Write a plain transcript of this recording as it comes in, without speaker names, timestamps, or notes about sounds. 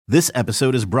This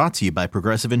episode is brought to you by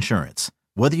Progressive Insurance.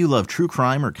 Whether you love true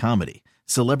crime or comedy,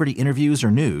 celebrity interviews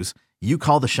or news, you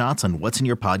call the shots on what's in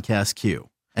your podcast queue.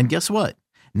 And guess what?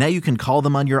 Now you can call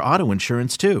them on your auto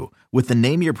insurance too with the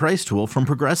Name Your Price tool from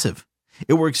Progressive.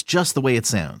 It works just the way it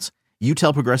sounds. You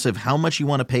tell Progressive how much you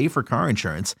want to pay for car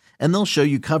insurance, and they'll show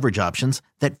you coverage options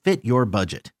that fit your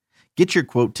budget. Get your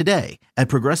quote today at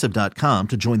Progressive.com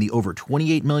to join the over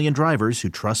 28 million drivers who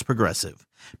trust Progressive.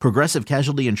 Progressive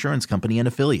Casualty Insurance Company and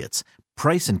Affiliates.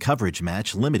 Price and coverage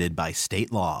match limited by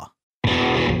state law.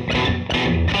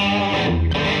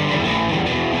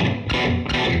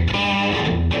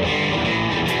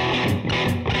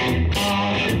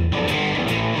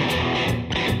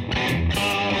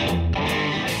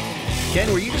 Ken,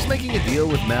 were you just making a deal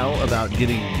with Mel about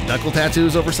getting knuckle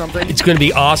tattoos over something? It's going to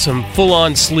be awesome.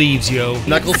 Full-on sleeves, yo.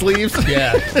 Knuckle sleeves?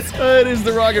 Yeah. It is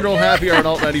the Rock and Roll Happy Hour on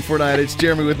Alt 94.9. It's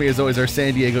Jeremy with me, as always, our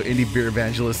San Diego indie beer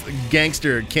evangelist,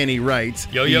 gangster Kenny Wright.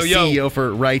 Yo, the yo, yo. CEO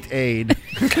for Right Aid.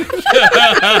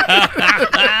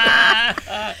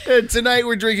 And tonight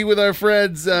we're drinking with our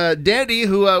friends Dandy,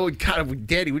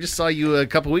 Dandy, we just saw you a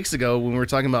couple weeks ago when we were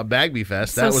talking about Bagby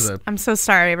Fest. I'm so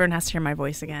sorry. Everyone has to hear my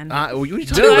voice again. What are you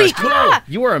talking about? Cool.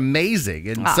 You are amazing,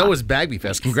 and so was Bagby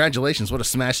Fest. Congratulations. What a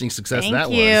smashing success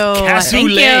that was. Thank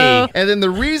you. And then the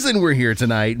reason we're here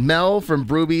tonight, Mel from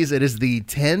Brewbies, it is the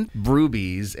 10th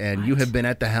Brewbies, and you have been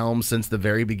at the helm since the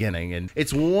very beginning. And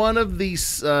it's one of the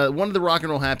Rock and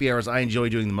Roll Happy Hours I enjoy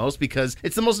doing the most because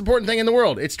it's the most important thing in the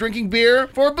world. It's drinking beer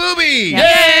for boobies. Yep.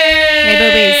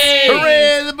 Hey, boobies.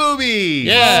 Hooray, the boobies.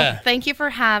 Yeah. Thank you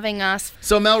for having us.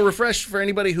 So, Mel, refresh for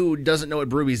anybody who doesn't know what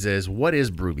Brewbies is. What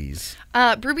is Brewbies?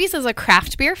 Brewbies is a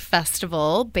craft beer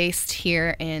festival based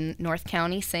here in North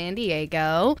County, San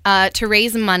Diego, to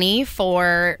raise money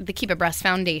for the Keep Abreast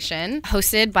Foundation,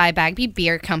 hosted by Bagby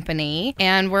Beer Company,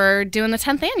 and we're doing the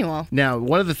 10th annual. Now,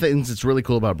 one of the things that's really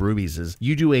cool about Brewbies is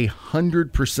you do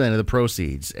 100% of the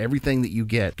proceeds. Everything that you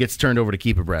get gets turned over to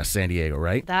Keep Abreast San Diego,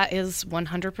 right? That is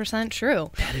 100% true.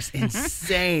 That is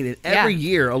insane. And every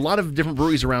year, a lot of different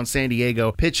breweries around San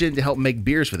Diego pitch in to help make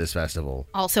beers for this festival.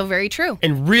 Also very true.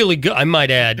 And really good, I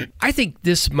might add, I think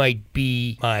this might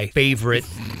be my favorite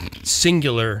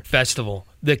singular festival.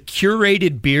 The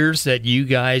curated beers that you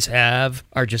guys have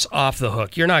are just off the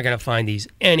hook. You're not going to find these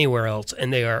anywhere else,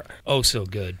 and they are oh so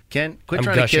good. Ken, quit I'm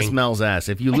trying gushing. to kiss Mel's ass.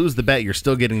 If you lose the bet, you're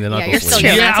still getting the knuckle you're sleeve. still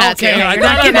getting Yeah, that okay. tattoo. I You're thought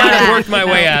not I getting might that. have worked my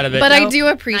way out of it. But I Nope. do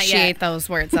Not appreciate yet. those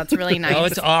words. That's really nice. Oh,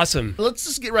 it's awesome. Let's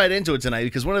just get right into it tonight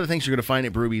because one of the things you're going to find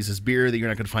at Brewbies is beer that you're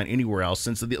not going to find anywhere else.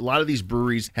 Since a lot of these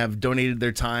breweries have donated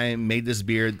their time, made this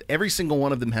beer, every single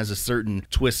one of them has a certain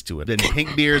twist to it. There have been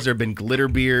pink beers, there have been glitter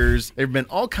beers, there have been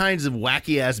all kinds of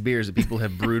wacky-ass beers that people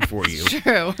have brewed for you.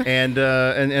 True. And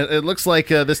it looks like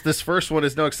this first one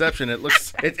is no exception. It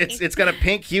looks it's got a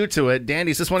pink hue to it.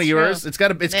 Dandy, is this one of yours?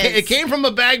 It came from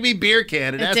a Bagby beer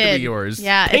can. It has to be yours.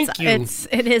 Yeah, Thank you.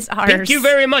 it is ours. Thank you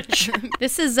very much.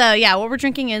 This is what we're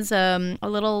drinking is a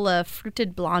little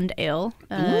fruited blonde ale.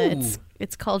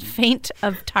 It's called Faint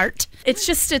of Tart. It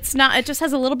just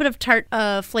has a little bit of tart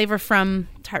flavor from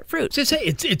tart fruit.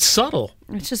 It's subtle.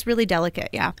 It's just really delicate,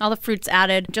 yeah. All the fruits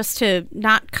added just to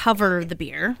not cover the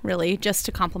beer, really, just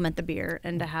to complement the beer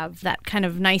and to have that kind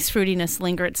of nice fruitiness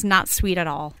linger. It's not sweet at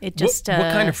all. It just what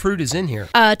kind of fruit is in here?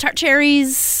 tart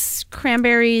cherries,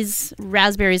 cranberries,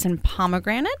 raspberries, and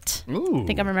pomegranate. Ooh. I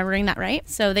think I'm remembering that right.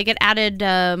 So they get added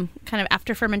kind of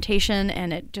after fermentation,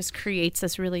 and it just creates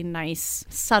this really nice,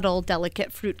 subtle,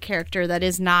 delicate fruit character that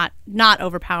is not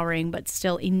overpowering, but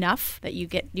still enough that you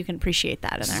can appreciate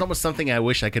that in This there. is almost something I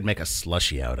wish I could make a slushy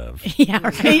out of. Yeah,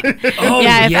 right. Oh,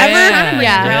 yeah, if ever,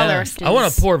 yeah. I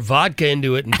want to pour vodka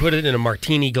into it and put it in a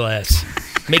martini glass.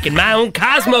 Making my own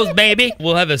cosmos, baby.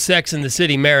 We'll have a Sex and the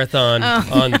City marathon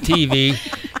on TV.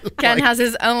 Ken has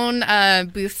his own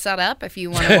booth set up. If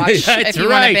you want to watch, That's if you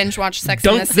want right. to binge watch Sex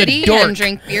Dunk and the the City dork. and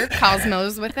drink beer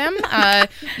Cosmos with him,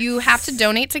 you have to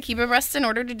donate to Keep Abreast in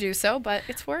order to do so. But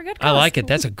it's for a good cause. I like it.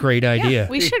 That's a great idea.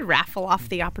 We should raffle off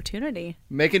the opportunity.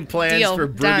 Making plans Deal. for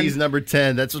Done. Brewbies number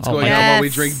 10. That's what's Oh, going my on while we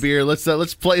Yes. drink beer. Let's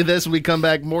play this when we come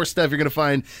back. More stuff you're going to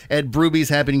find at Brewbies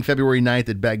happening February 9th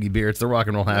at Bagby Beer. It's the Rock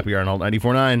and Roll Happy Hour on Alt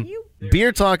 94.9.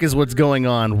 Beer talk is what's going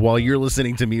on while you're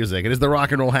listening to music. It is the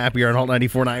Rock and Roll Happy Hour on Alt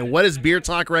 94.9. What is beer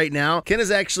talk right now? Ken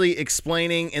is actually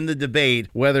explaining in the debate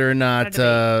whether or not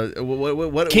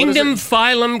what Kingdom, is it?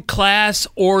 phylum, class,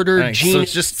 order, All right, so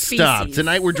genus. just stop. Species.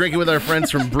 Tonight we're drinking with our friends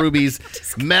from Brewbies.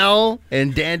 Mel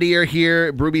and Dandy are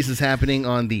here. Brewbies is happening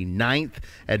on the 9th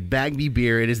at Bagby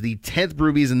Beer. It is the 10th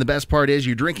Brewbies, and the best part is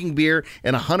you're drinking beer,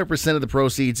 and 100% of the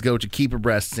proceeds go to Keep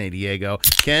Abreast San Diego.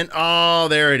 Ken, oh,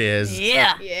 there it is.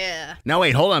 Yeah. Yeah. Coachella. Now,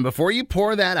 wait, hold on. Before you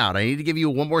pour that out, I need to give you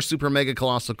one more super mega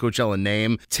colossal Coachella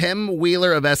name. Tim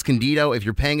Wheeler of Escondido. If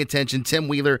you're paying attention, Tim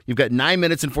Wheeler, you've got 9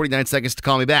 minutes and 49 seconds to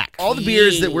call me back. All the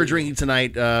beers that we're drinking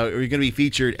tonight are going to be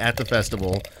featured at the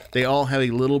festival. They all have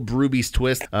a little Brewbies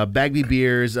twist. Bagby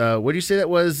beers. What did you say that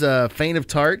was? Faint of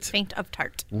Tart? Faint of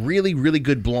Tart. Really, really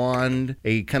good blonde.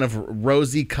 A kind of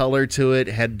rosy color to it.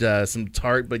 Had some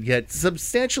tart, but yet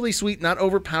substantially sweet, not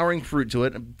overpowering fruit to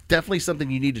it. Definitely something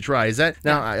you need to try. Is that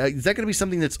going to be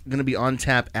something that's going to be on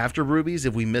tap after Brewbies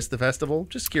if we miss the festival?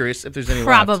 Just curious if there's any left.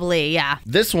 Probably, yeah.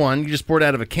 This one you just poured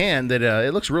out of a can that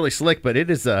it looks really slick, but it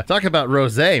is talk about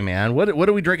rosé, man. What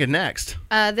are we drinking next?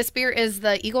 This beer is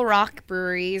the Eagle Rock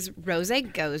Brewery's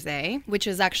Rosé Gose, which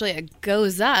is actually a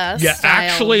Goza Yeah, style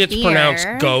actually, it's beer. pronounced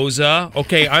Goza.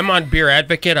 Okay, I'm on Beer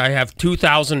Advocate. I have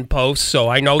 2,000 posts, so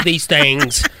I know these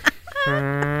things.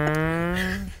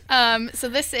 So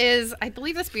this is, I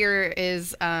believe this beer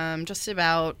is just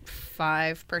about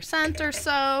 5% or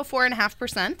so,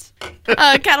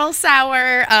 4.5%. Kettle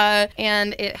sour,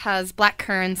 and it has black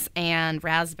currants and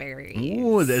raspberries.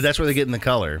 Ooh, that's where they get in the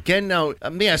color. Ken, now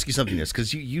let me ask you something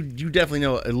because you definitely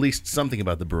know at least something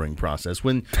about the brewing process.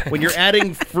 When you're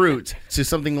adding fruit to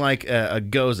something like a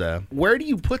Goza, where do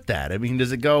you put that? I mean,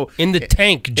 does it go In the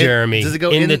tank, Jeremy. Does it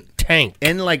go in the tank?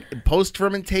 in like post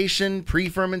fermentation, pre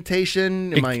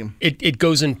fermentation? It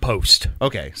goes in post.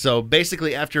 Okay, so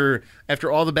basically after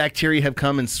all the bacteria have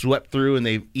come and swept through and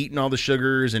they've eaten all the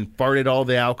sugars and farted all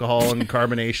the alcohol and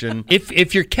carbonation.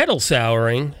 If you're kettle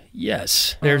souring,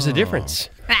 yes, there's a difference.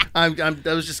 I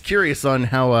was just curious on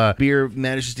how beer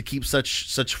manages to keep such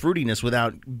fruitiness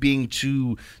without being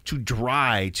too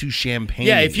dry, too champagne.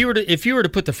 Yeah, if you were to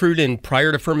put the fruit in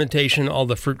prior to fermentation, all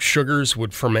the fruit sugars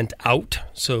would ferment out.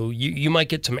 So you might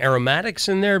get some aromatics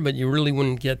in there, but you really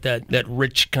wouldn't get that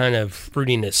rich kind of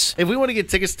fruitiness. If we want to get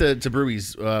tickets to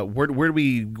Brewbies,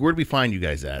 where do we find you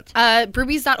guys at?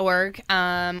 Brewbies.org,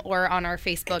 or on our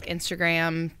Facebook,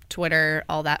 Instagram, Twitter,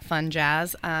 all that fun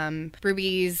jazz.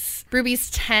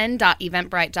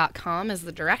 Brewbies10.eventbrite.com is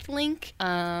the direct link.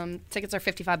 Tickets are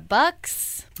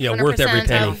 $55. Yeah, worth every 100%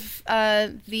 penny.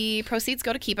 of the proceeds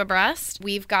go to Keep Abreast.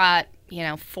 We've got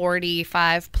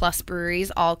 45 plus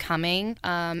breweries all coming.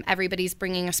 Everybody's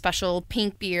bringing a special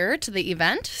pink beer to the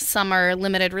event. Some are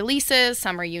limited releases,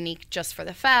 some are unique just for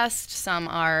the fest, some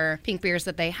are pink beers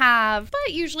that they have,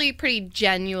 but usually pretty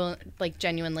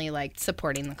genuinely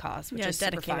supporting the cause, which is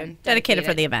super fun. Dedicated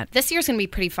for the event. This year's gonna be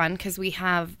pretty fun because we're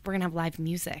gonna have live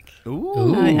music.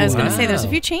 Ooh. I was going to say there's a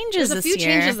few changes There's a few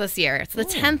changes this year. It's the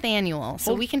 10th annual,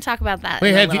 so we can talk about that.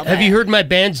 Wait, in a have little you bit. heard my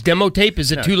band's demo tape?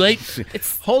 Is it too late?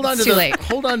 Hold on it's to too those. late.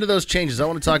 Hold on to those changes. I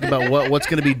want to talk about what's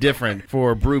going to be different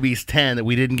for Brewbies 10 that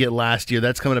we didn't get last year.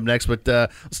 That's coming up next. But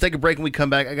let's take a break. When we come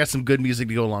back, I got some good music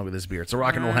to go along with this beer. It's a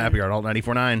rock and roll happy hour, Alt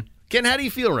 94.9. Ken, how do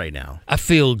you feel right now? I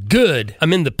feel good.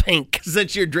 I'm in the pink.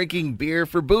 Since you're drinking beer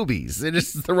for boobies. It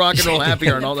is the rock and roll happy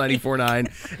hour on Alt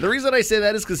 94.9. The reason I say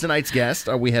that is because tonight's guest,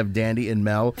 we have Dandy and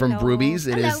Mel from Brewbies.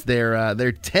 It is their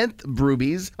 10th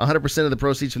Brewbies. 100% of the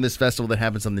proceeds from this festival that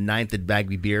happens on the 9th at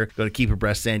Bagby Beer go to Keep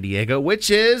Abreast San Diego,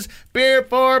 which is Beer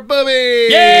for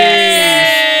Boobies!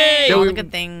 Yay! So All we- the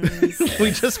good things.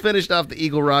 We just finished off the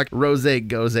Eagle Rock Rosé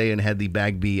Gose and had the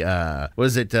Bagby,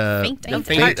 Faint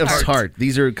Faint of Tart.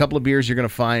 These are a couple of beers you're going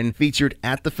to find featured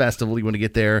at the festival. You want to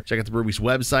get there, check out the Brewbies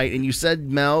website. And you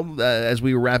said, Mel, as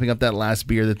we were wrapping up that last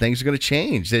beer, that things are going to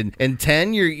change. And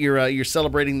 10, you're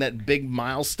celebrating that big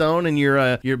milestone, and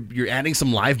you're adding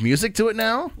some live music to it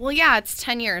now. Well, yeah, it's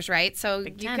 10 years, right? So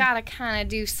you 10. gotta kind of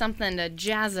do something to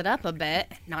jazz it up a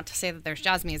bit. Not to say that there's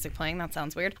jazz music playing. That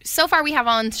sounds weird. So far, we have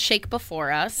on Shake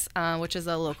Before Us, which is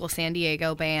a local San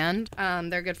Diego band.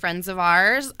 They're good friends of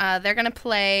ours. They're gonna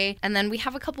play, and then we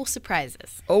have a couple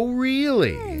surprises. Oh,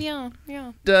 really? Yeah.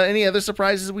 Any other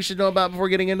surprises we should know about before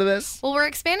getting into this? Well, we're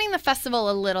expanding the festival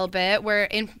a little bit. We're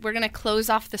gonna close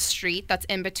off the street that's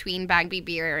in between Bagby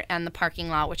Beer and the parking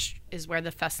lot, which is where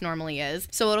the fest normally is.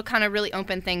 So it'll kind of really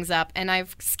open things up. And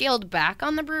I've scaled back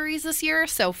on the breweries this year.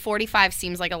 So 45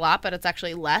 seems like a lot, but it's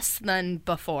actually less than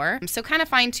before. So kind of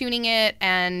fine tuning it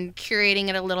and curating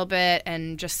it a little bit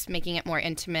and just making it more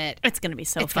intimate. It's going to be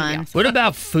so It's gonna be fun. awesome. What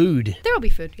about food? There will be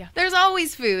food, yeah. There's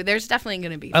always food. There's definitely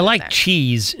going to be food I like there.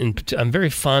 cheese, and I'm very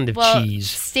fond of Well, cheese.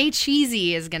 Stay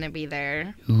Cheesy is going to be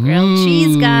there. Grilled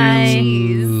cheese, guys.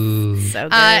 Cheese. So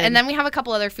good. And then we have a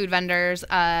couple other food vendors.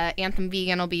 Anthem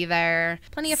Vegan will be there.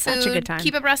 Plenty of food. Such a good time.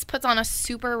 Keep Abreast puts on a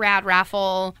super rad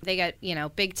raffle. They get,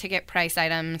 big ticket price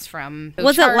items from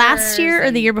was it last charters year or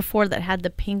and- the year before that had the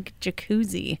pink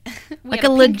jacuzzi? Like had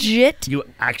a a pink- legit. You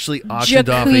actually auctioned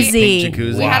off a Jacuzzi. pink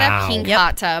jacuzzi. We had Wow. a pink Yep.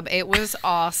 hot tub. It was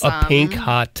awesome. A pink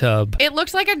hot tub. It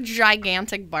looked like a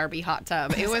gigantic Barbie hot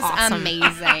tub. It was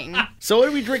amazing. So what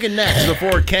are we drinking next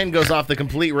before Ken goes off the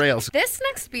complete rails? This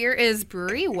next beer is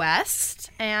Brewery West,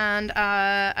 and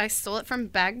I stole it from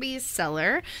Bagby's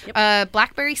cellar.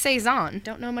 Blackberry Saison.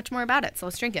 Don't know much more about it, so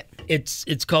let's drink it.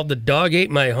 It's called The Dog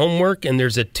Ate My Homework, and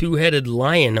there's a 2-headed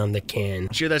lion on the can.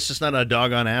 Sure that's just not a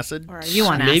dog on acid? Or are you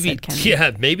on Maybe, acid, Ken?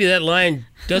 yeah, maybe that lion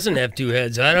doesn't have 2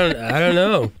 heads. I don't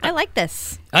know. I like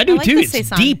this. I do like too. the It's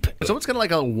saison. deep. So it's kind of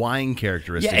like a wine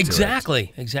characteristic Yeah, to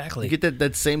it. exactly. You get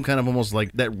that same kind of almost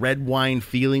like that red wine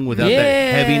feeling without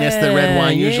that heaviness that red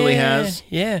wine usually has.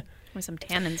 Yeah. With some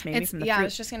tannins maybe from the I fruit.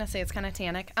 was just gonna say it's kind of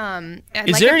tannic.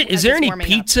 Is there any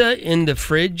pizza in the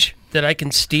fridge that I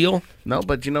can steal? No,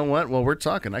 but you know what? Well, we're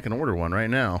talking. I can order one right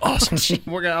now. Awesome.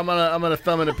 I'm gonna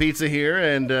thumb in a pizza here,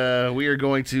 and we are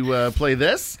going to play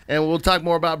this, and we'll talk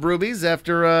more about Brewbies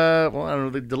after I don't know,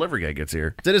 the delivery guy gets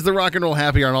here. That is the Rock and Roll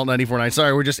Happy Hour on Alt 94.9.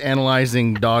 Sorry, we're just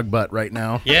analyzing dog butt right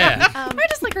now. Yeah. I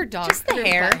just like her dog. Just the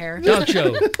hair. Dog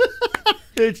show.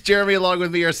 It's Jeremy along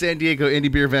with me, our San Diego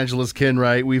indie beer evangelist, Ken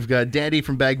Wright. We've got Dandy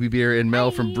from Bagby Beer and Mel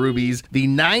from Brewbies. The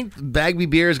 9th Bagby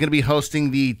Beer is going to be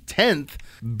hosting the 10th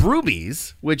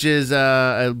Brewbies, which is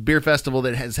a beer festival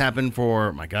that has happened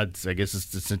for, my God, I guess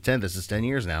it's the 10th. This is 10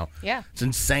 years now. Yeah. It's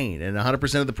insane. And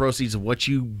 100% of the proceeds of what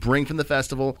you bring from the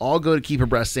festival all go to Keep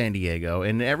Abreast San Diego.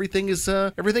 And everything is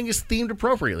themed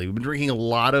appropriately. We've been drinking a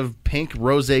lot of pink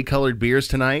rosé colored beers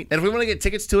tonight. And if we want to get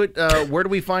tickets to it, where do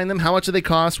we find them? How much do they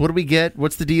cost? What do we get?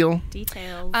 What's the deal?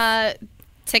 Details.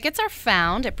 Tickets are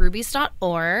found at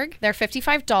brewbies.org. They're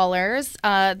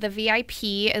 $55. The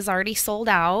VIP is already sold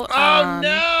out.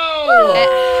 No!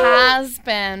 It has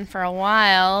been for a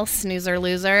while, snoozer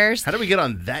losers. How do we get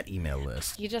on that email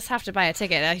list? You just have to buy a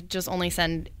ticket. I just only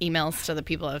send emails to the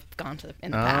people who have gone to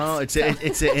in the Oh, past.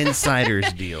 it's an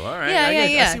insider's deal. All right. Yeah, I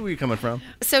yeah. see where you're coming from.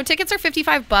 So tickets are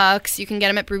 $55. You can get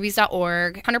them at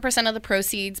brewbies.org. 100% of the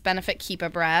proceeds benefit Keep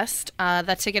Abreast.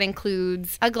 That ticket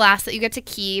includes a glass that you get to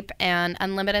keep and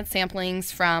unlimited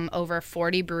samplings from over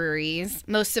 40 breweries.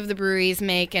 Most of the breweries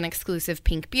make an exclusive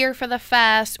pink beer for the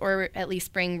fest, or at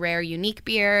least bring rare, unique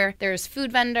beer. There's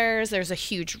food vendors. There's a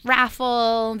huge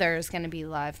raffle. There's going to be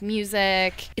live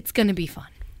music. It's going to be fun.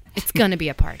 It's going to be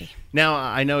a party. Now,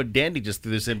 I know Dandy just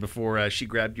threw this in before she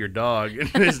grabbed your dog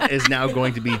and is now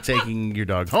going to be taking your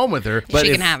dog home with her. But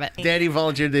She if can have it. Dandy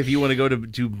volunteered that if you want to go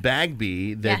to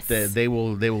Bagby, that Yes. they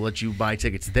will let you buy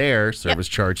tickets there, service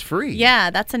charge free. Yeah,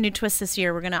 that's a new twist this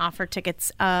year. We're going to offer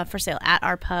tickets for sale at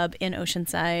our pub in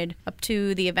Oceanside up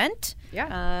to the event.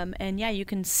 Yeah. And yeah, you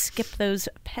can skip those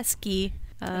pesky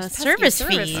pesky service service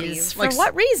fees. fees. For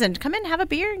what reason? Come in, have a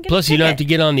beer, and get Plus, a you don't have ticket. to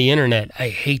get on the internet. I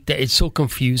hate that. It's so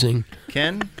confusing.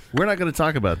 Ken, we're not going to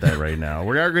talk about that right now.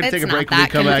 We are going to It's take a not break when we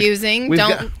that come confusing.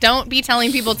 back. Don't be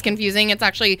telling people it's confusing. It's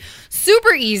actually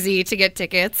super easy to get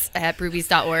tickets at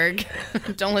brewbies.org.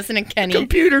 Don't listen to Kenny.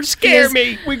 Computers scare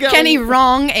me. We got Kenny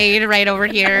wrong aid right over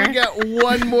here. We got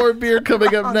one more beer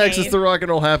coming up next. Okay. It's the Rock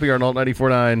and Roll Happy Hour on Alt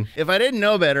 94.9. If I didn't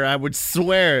know better, I would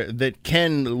swear that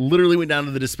Ken literally went down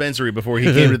to the dispensary before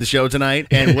he came to the show tonight,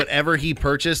 and whatever he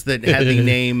purchased that had the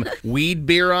name Weed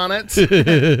Beer on it,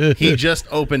 he just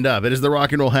opened up. It is the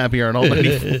Rock and Roll Happy Hour on Alt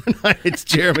 94.9. It's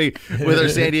Jeremy with our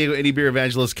San Diego indie beer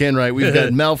evangelist, Ken Wright. We've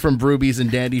got Mel from Brewbies and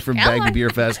Dandy from Bagby Beer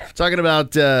Fest talking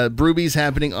about Brewbies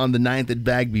happening on the 9th at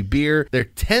Bagby Beer. Their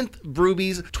 10th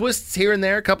Brewbies. Twists here and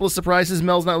there. A couple of surprises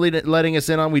Mel's not letting us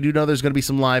in on. We do know there's going to be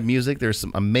some live music. There's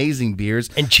some amazing beers.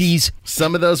 And cheese.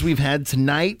 Some of those we've had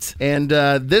tonight. And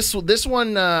this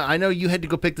one, I know you had to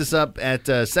go pick this up at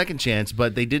Second Chance,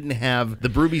 but they didn't have the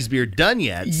Brewbies beer done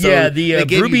yet. So Yeah, the, they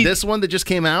gave you Brewbie- this one that just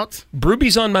came out.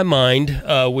 Brewbie's on my mind,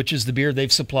 which is the beer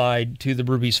they've supplied to the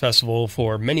Brewbies Festival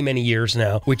for many, many years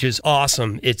now, which is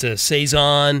awesome. It's a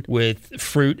Saison with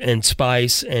fruit and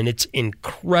spice, and it's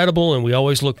incredible, and we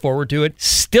always look forward to it.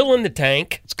 Still in the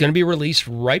tank. It's going to be released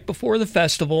right before the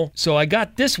festival, so I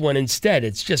got this one instead.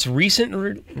 It's just recent.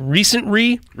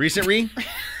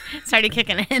 Started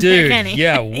kicking in there, Dude, Kenny.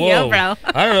 yeah, whoa. Yo, bro.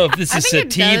 I don't know if this is think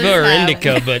it sativa does or have-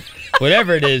 indica, but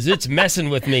whatever it is, it's messing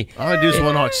with me. All I do is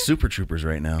want to watch Super Troopers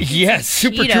right now. Yes,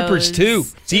 Super Cheetos. Troopers 2.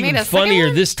 It's You even made a second funnier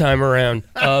one? this time around.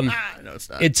 I know No, it's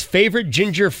not. It's Favorite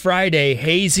Ginger Friday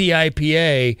Hazy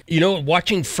IPA. You know,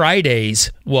 watching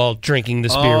Fridays while drinking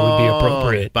this beer would be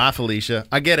appropriate. Bye, Felicia.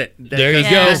 I get it. There you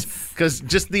go. Because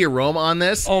just the aroma on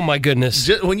this. Oh, my goodness.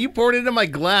 When you poured it into my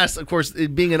glass, of course,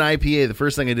 it being an IPA, the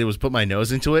first thing I did was put my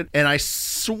nose into it, and I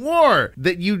swore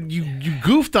that you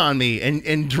goofed on me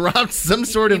and dropped some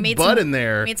sort of bud in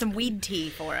there. Made some weed tea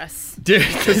for us. Dude,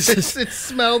 It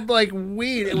smelled like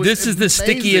weed. This is the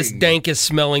stickiest, dankest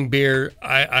smelling beer.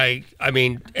 I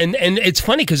mean, and it's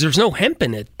funny because there's no hemp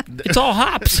in it. It's all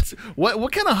hops.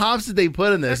 What kind of hops did they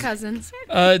put in We're this? cousins.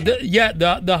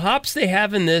 The hops they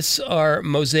have in this are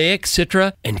Mosaic,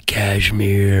 Citra, and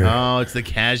Cashmere. Oh, it's the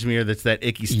cashmere that's that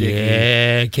icky sticky.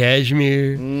 Yeah,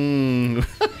 Cashmere.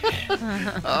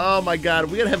 Oh my God,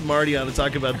 we gotta have Marty on to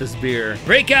talk about this beer.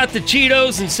 Break out the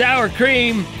Cheetos and sour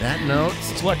cream. That note,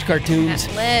 Let's watch cartoons.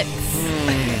 Netflix.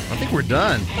 I think we're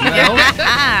done. You know?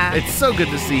 It's so good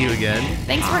to see you again.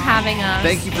 Thanks for having us.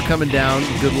 Thank you for coming down.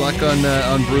 Good luck on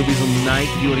Broobies on the night.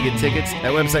 If you want to get tickets,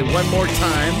 that website one more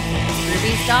time.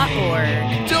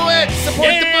 Rubies.org. Do it! Support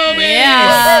the Yay! Broobies!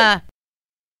 Yeah.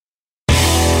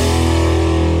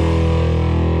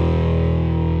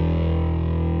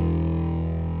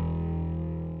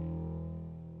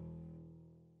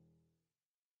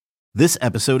 This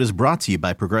episode is brought to you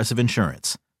by Progressive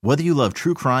Insurance. Whether you love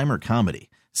true crime or comedy,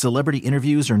 celebrity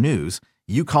interviews or news,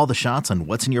 you call the shots on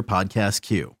what's in your podcast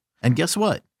queue. And guess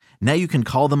what? Now you can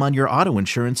call them on your auto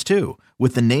insurance too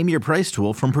with the Name Your Price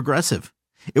tool from Progressive.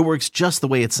 It works just the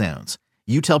way it sounds.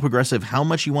 You tell Progressive how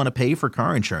much you want to pay for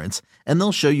car insurance, and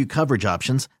they'll show you coverage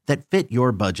options that fit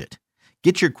your budget.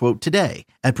 Get your quote today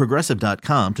at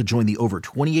Progressive.com to join the over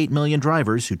 28 million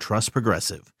drivers who trust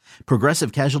Progressive.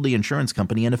 Progressive Casualty Insurance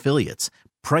Company and Affiliates.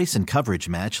 Price and coverage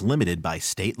match limited by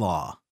state law.